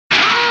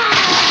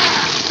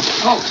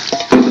Oh.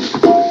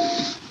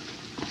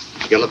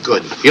 You look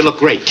good. You look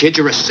great, kid.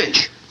 You're a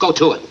cinch. Go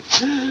to it.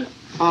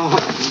 Oh,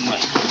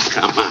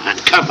 come on,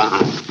 come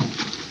on.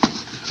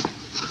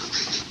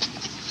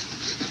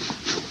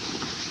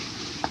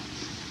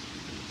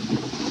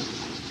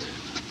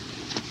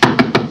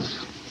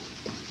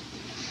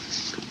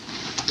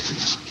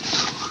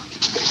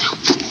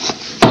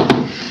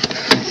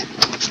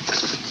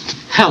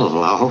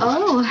 Hello.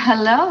 Oh,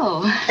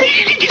 hello.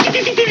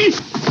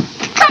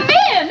 Come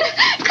in,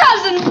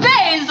 Cousin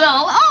Basil.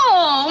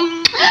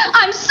 Oh,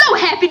 I'm so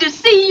happy to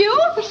see you.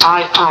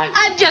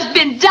 I've just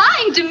been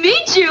dying to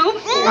meet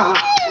you.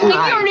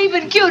 You're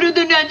even cuter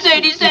than that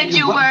Sadie said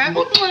you were.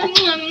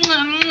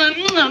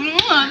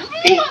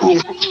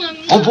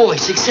 Oh, boy,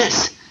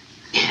 success.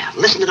 Yeah,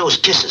 listen to those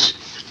kisses.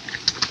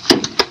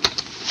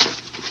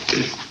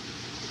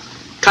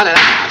 Cut it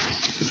out.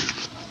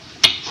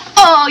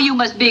 Oh, you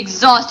must be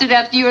exhausted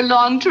after your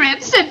long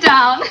trip. Sit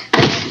down.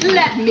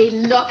 Let me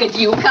look at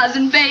you,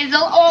 Cousin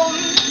Basil. Oh,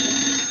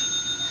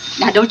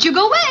 now don't you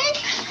go away.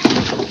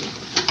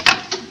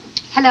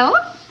 Hello?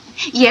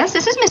 Yes,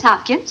 this is Miss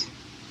Hopkins.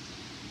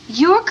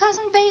 Your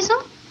Cousin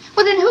Basil?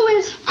 Well, then who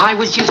is... I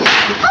was just...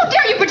 How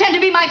dare you pretend to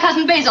be my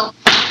Cousin Basil?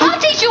 I'll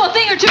teach you a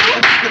thing or two.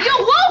 You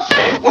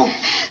won't.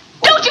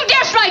 Don't you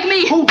dare strike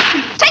me.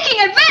 Taking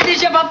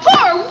advantage of a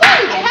poor,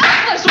 weak,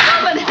 helpless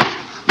woman.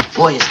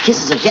 Boy, his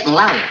kisses are getting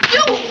louder.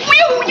 You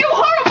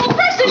horrible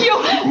person,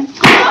 you!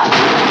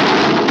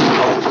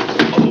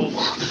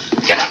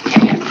 Get up.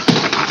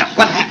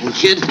 What happened,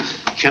 kid?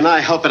 Can I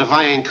help it if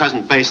I ain't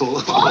Cousin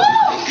Basil? Oh,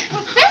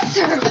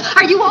 Professor,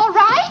 are you all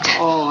right?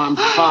 Oh, I'm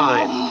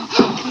fine.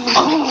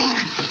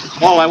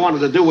 All I wanted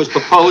to do was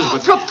propose,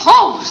 but...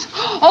 Propose?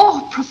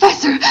 Oh,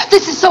 Professor,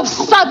 this is so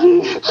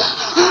sudden.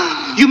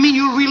 You mean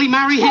you'll really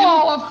marry him?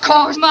 Oh, of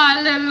course, my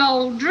little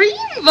old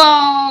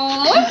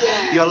dreamboat.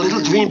 Your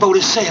little dreamboat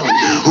is sailing.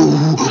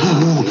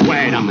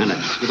 Wait a minute.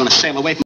 You're going to sail away from...